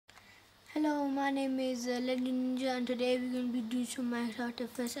Hello, my name is Legend Ninja, and today we're going to be doing some Minecraft the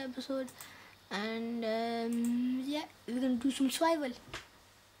first episode, and yeah, we're going to do some survival.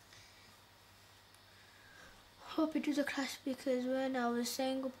 Hope it was a crash because when I was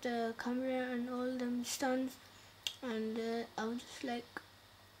setting up the camera and all them stands, and I was just like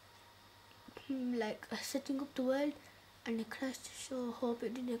setting up the world, and it crashed. So hope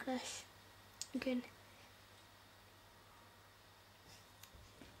it didn't crash again.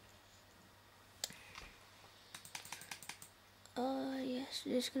 Yes,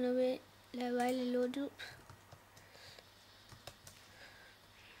 just gonna wait while it loads up.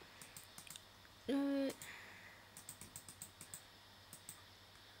 Uh,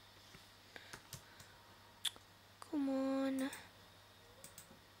 Come on.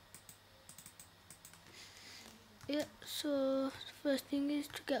 Yeah, so the first thing is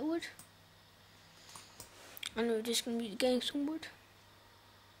to get wood. And we're just going to be getting some wood.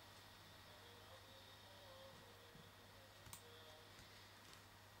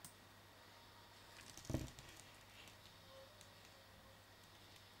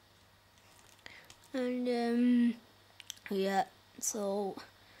 And yeah, so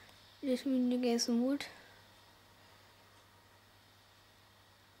just going to get some wood.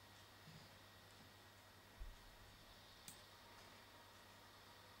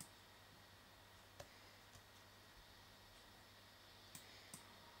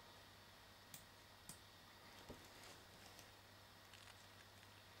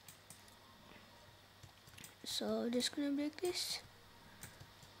 So just gonna break this.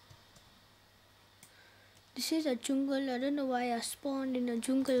 This is a jungle. I don't know why I spawned in a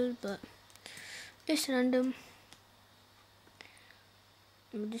jungle, but it's random.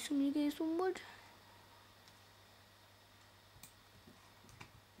 I'm just gonna get some wood.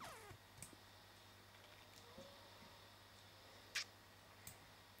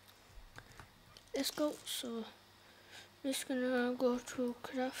 Let's go. So just gonna go to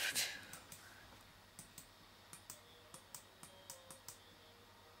craft.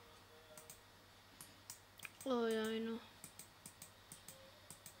 Oh yeah, I know.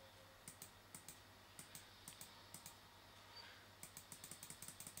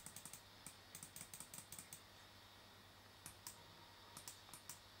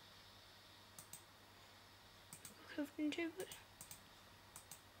 Crafting table.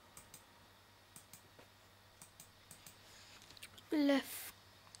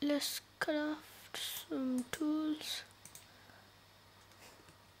 Let's craft some tools.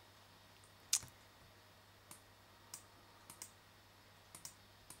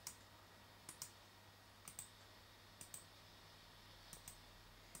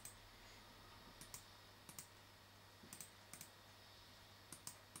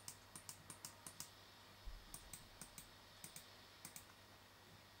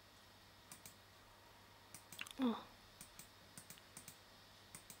 Oh.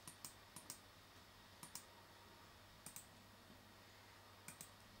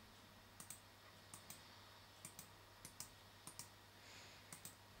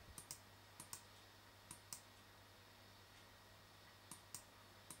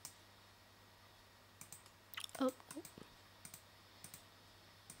 Oh.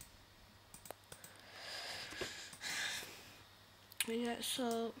 Yeah,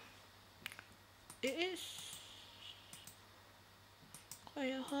 so it is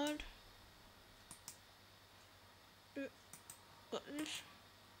quite hard. Got this.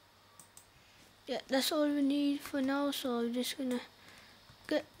 Yeah, that's all we need for now, so I'm just gonna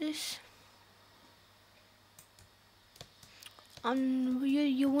get this. And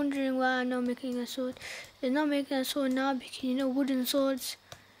you're wondering why I'm not making a sword. I'm not making a sword now because wooden swords,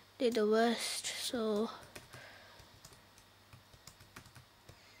 they're the worst. So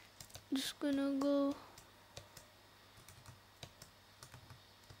just gonna go.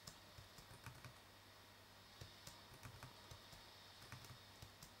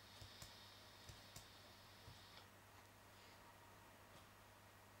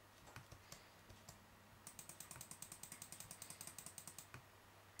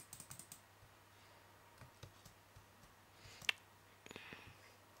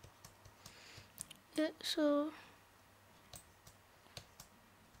 Yeah, so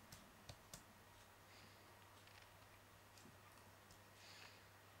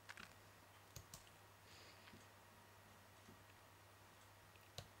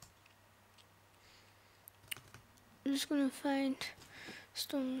I'm just gonna find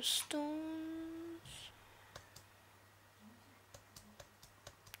some stones.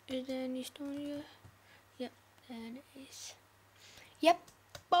 Is there any stone here? Yep, there it is. Yep.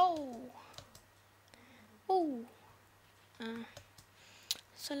 Oh. Oh.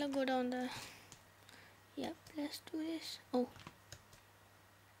 shall I go down there? Yep, let's do this. Oh,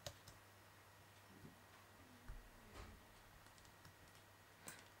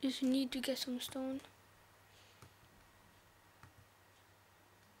 just need to get some stone.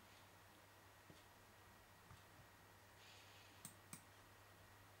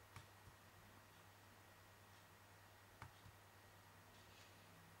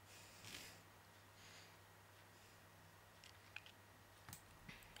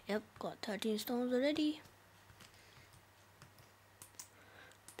 Yep, got 13 stones already.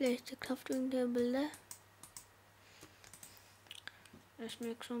 Place the crafting table there. Let's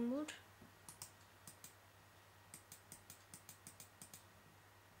make some wood.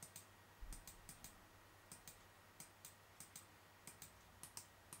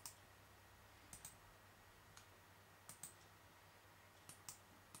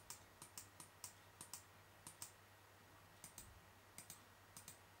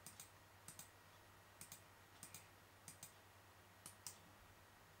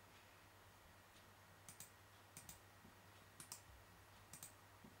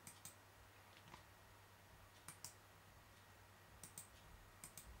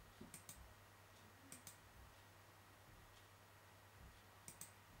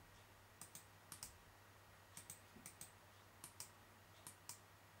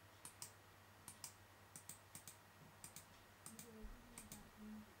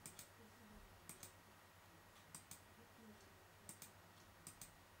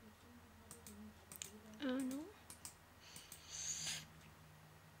 No.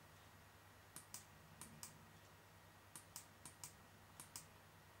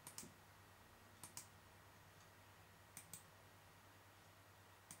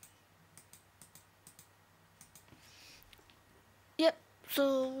 Yep,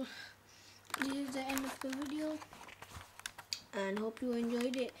 so this is the end of the video, and hope you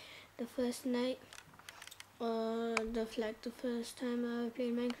enjoyed it. The first night, the first time I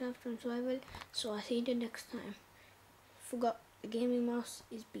played Minecraft on survival. So I'll see you next time. Forgot the gaming mouse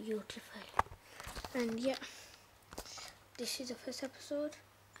is beautiful. And yeah, this is the first episode,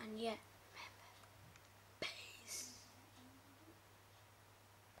 and yeah, peace.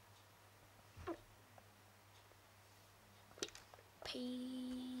 Peace.